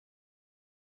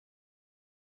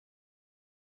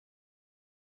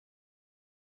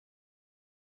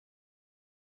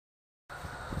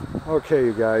Okay,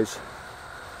 you guys,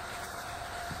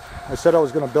 I said I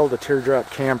was going to build a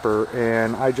teardrop camper,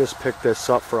 and I just picked this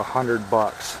up for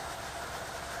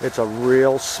 $100. It's a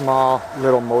real small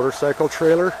little motorcycle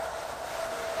trailer,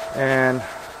 and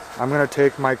I'm going to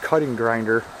take my cutting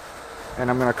grinder and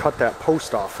I'm going to cut that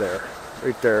post off there,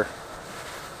 right there.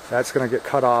 That's going to get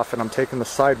cut off, and I'm taking the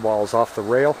sidewalls off the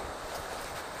rail.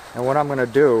 And what I'm going to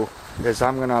do is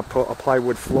I'm going to put a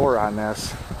plywood floor on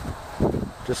this,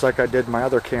 just like I did my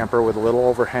other camper, with a little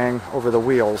overhang over the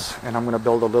wheels, and I'm going to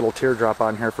build a little teardrop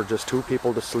on here for just 2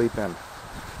 people to sleep in.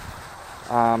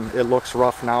 It looks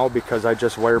rough now because I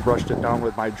just wire brushed it down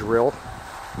with my drill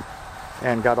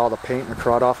and got all the paint and the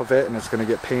crud off of it, and it's going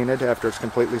to get painted after it's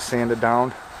completely sanded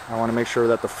down. I want to make sure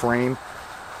that the frame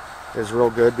is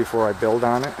real good before I build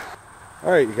on it.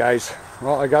 Alright, you guys,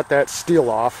 well, I got that steel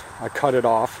off, I cut it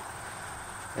off,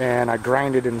 and I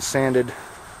grinded and sanded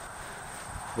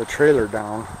the trailer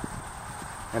down,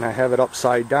 and I have it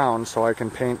upside down so I can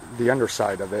paint the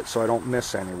underside of it so I don't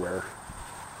miss anywhere.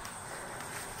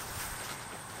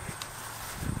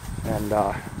 And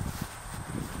I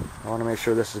want to make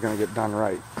sure this is going to get done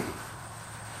right.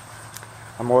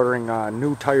 I'm ordering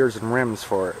new tires and rims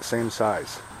for it, same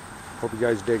size. Hope you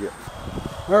guys dig it.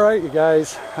 Alright, you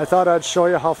guys, I thought I'd show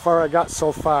you how far I got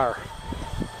so far.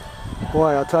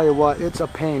 Boy, I'll tell you what, it's a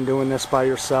pain doing this by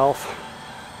yourself.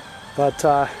 But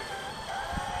I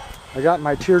got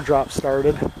my teardrop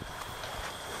started.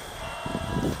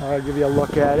 I'll give you a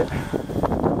look at it.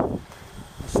 I'll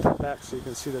step back so you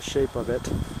can see the shape of it.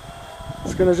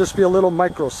 It's going to just be a little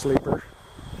micro sleeper.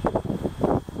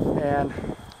 And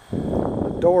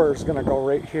the door is going to go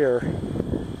right here,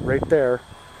 right there.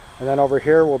 And then over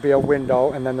here will be a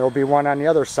window, and then there will be one on the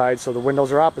other side, so the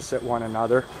windows are opposite one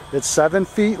another. It's 7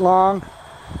 feet long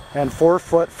and 4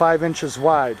 foot 5 inches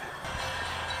wide.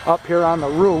 Up here on the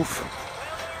roof,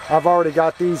 I've already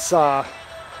got these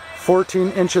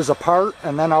 14 inches apart,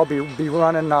 and then I'll be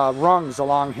running rungs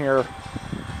along here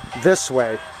this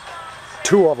way,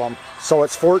 2 of them. So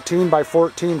it's 14 by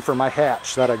 14 for my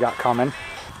hatch that I got coming.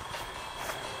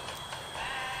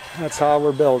 That's how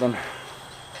we're building.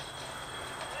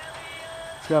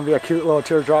 It's going to be a cute little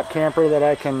teardrop camper that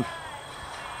I can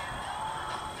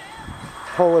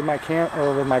pull with my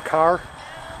car.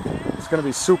 It's going to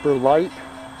be super light,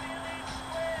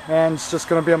 and it's just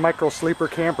going to be a micro sleeper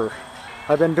camper.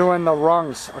 I've been doing the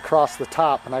rungs across the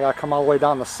top, and I got to come all the way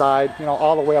down the side, you know,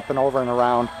 all the way up and over and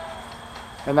around.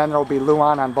 And then there'll be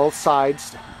luan on both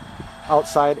sides,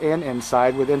 outside and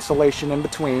inside, with insulation in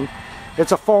between.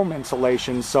 It's a foam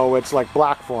insulation, so it's like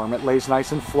block form. It lays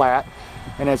nice and flat,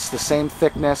 and it's the same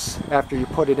thickness after you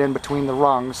put it in between the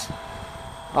rungs,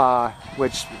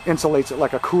 which insulates it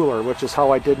like a cooler, which is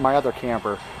how I did my other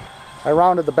camper. I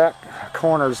rounded the back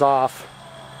corners off,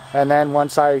 and then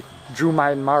once I drew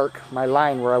my mark, my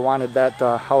line where I wanted that,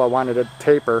 how I wanted it to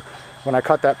taper, when I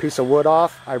cut that piece of wood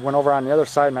off, I went over on the other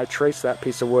side and I traced that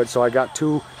piece of wood, so I got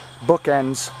 2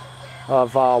 bookends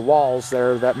of walls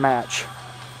there that match.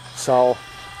 So,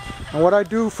 and what I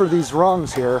do for these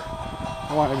rungs here,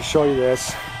 I wanted to show you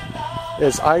this,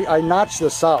 is I notch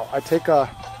this out. I take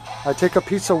a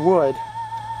piece of wood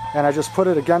and I just put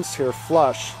it against here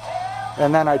flush,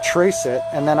 and then I trace it,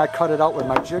 and then I cut it out with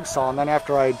my jigsaw, and then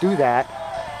after I do that,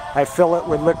 I fill it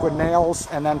with liquid nails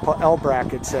and then put L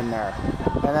brackets in there.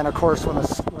 And then of course when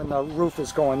the roof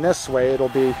is going this way, it'll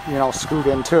be, you know, screwed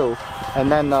in too.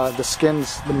 And then the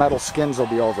metal skins will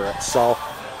be over it. So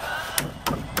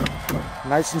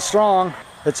nice and strong.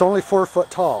 It's only 4 foot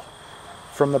tall.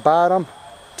 From the bottom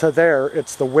to there,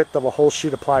 it's the width of a whole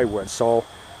sheet of plywood. So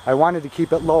I wanted to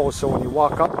keep it low so when you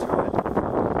walk up to it,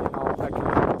 you know, I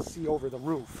can see over the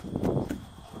roof.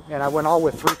 And I went all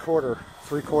with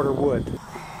three-quarter wood.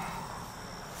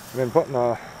 I've been putting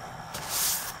the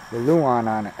luan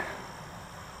on it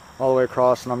all the way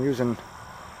across, and I'm using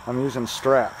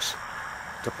straps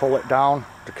to pull it down,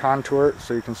 to contour it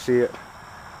so you can see it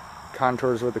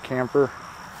contours with the camper.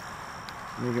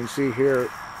 And you can see here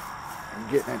I'm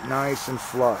getting it nice and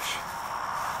flush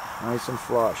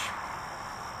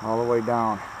all the way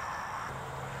down.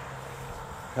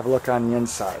 Have a look on the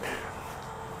inside.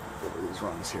 Over these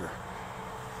rungs here.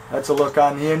 That's a look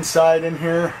on the inside in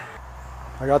here.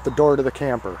 I got the door to the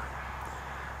camper,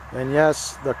 and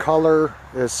yes, the color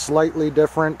is slightly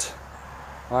different.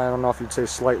 I don't know if you'd say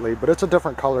slightly, but it's a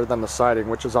different color than the siding,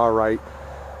 which is alright.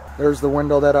 There's the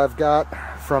window that I've got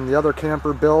from the other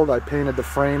camper build. I painted the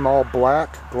frame all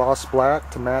black, gloss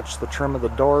black, to match the trim of the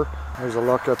door. There's a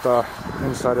look at the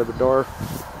inside of the door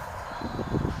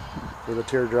for the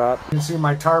teardrop. You can see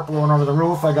my tarp blowing over the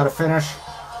roof. I got to finish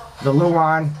the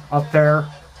luan up there.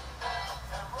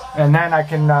 And then I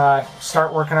can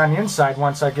start working on the inside.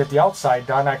 Once I get the outside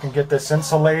done, I can get this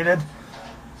insulated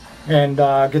and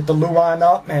get the luan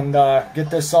up and get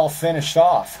this all finished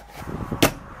off.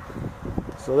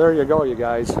 So there you go, you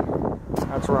guys.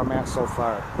 That's where I'm at so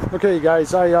far. Okay, you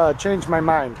guys, I changed my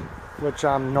mind, which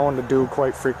I'm known to do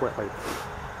quite frequently.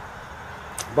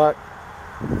 But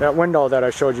that window that I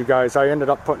showed you guys, I ended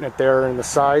up putting it there in the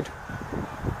side.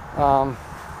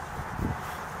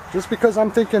 Just because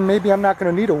I'm thinking maybe I'm not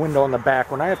going to need a window in the back.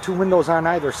 When I have two windows on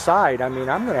either side, I mean,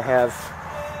 I'm going to have,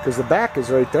 because the back is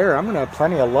right there, I'm going to have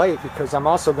plenty of light, because I'm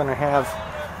also going to have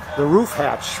the roof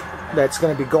hatch that's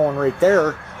going to be going right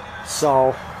there.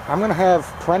 So I'm going to have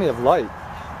plenty of light.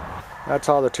 That's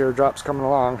how the teardrop's coming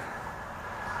along.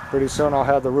 Pretty soon I'll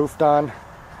have the roof done,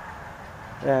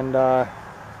 and the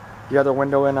other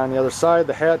window in on the other side,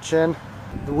 the hatch in.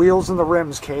 The wheels and the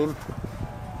rims came,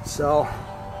 so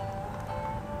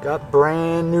got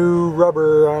brand new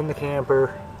rubber on the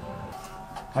camper.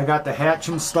 I got the hatch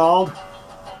installed.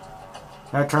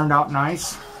 That turned out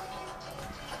nice.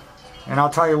 And I'll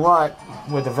tell you what,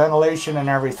 with the ventilation and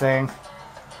everything,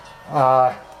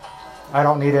 I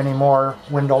don't need any more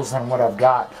windows than what I've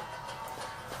got.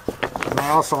 And I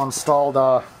also installed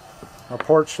a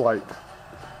porch light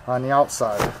on the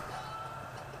outside.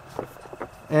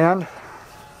 And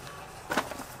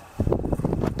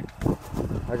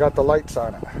I got the lights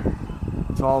on it.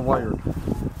 It's all wired.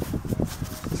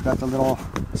 It's got the little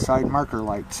side marker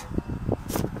lights.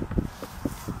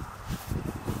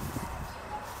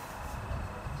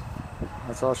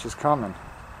 That's all she's coming.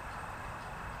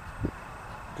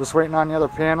 Just waiting on the other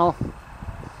panel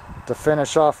to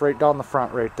finish off right down the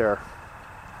front right there.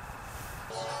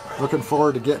 Looking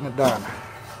forward to getting it done.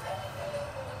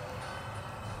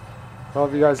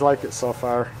 Hope you guys like it so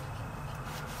far.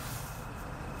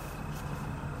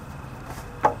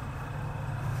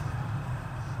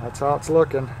 That's how it's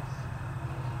looking.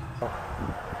 So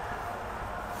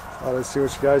let's see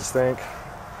what you guys think.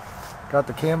 Got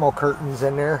the camo curtains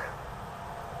in there.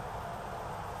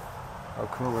 How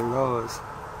cool are those?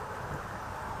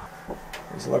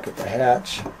 Let's look at the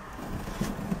hatch.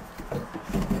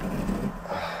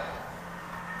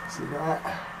 See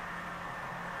that?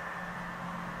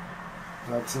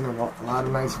 That's in a lot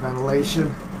of nice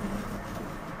ventilation.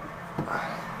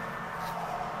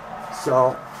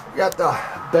 So, got the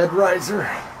bed riser,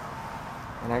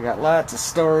 and I got lots of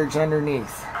storage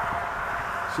underneath.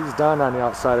 She's done on the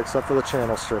outside except for the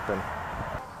channel stripping.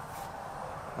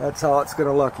 That's how it's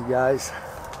gonna look, you guys.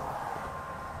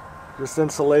 Just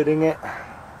insulating it,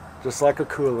 just like a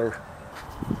cooler.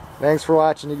 Thanks for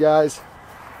watching, you guys.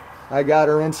 I got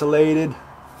her insulated.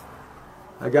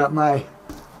 I got my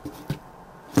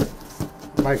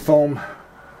foam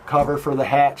cover for the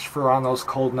hatch for on those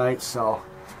cold nights, so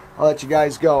I'll let you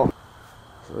guys go.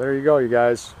 So there you go, you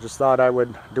guys. Just thought I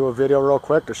would do a video real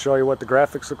quick to show you what the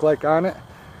graphics look like on it.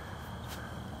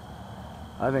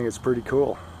 I think it's pretty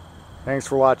cool. Thanks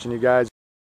for watching, you guys.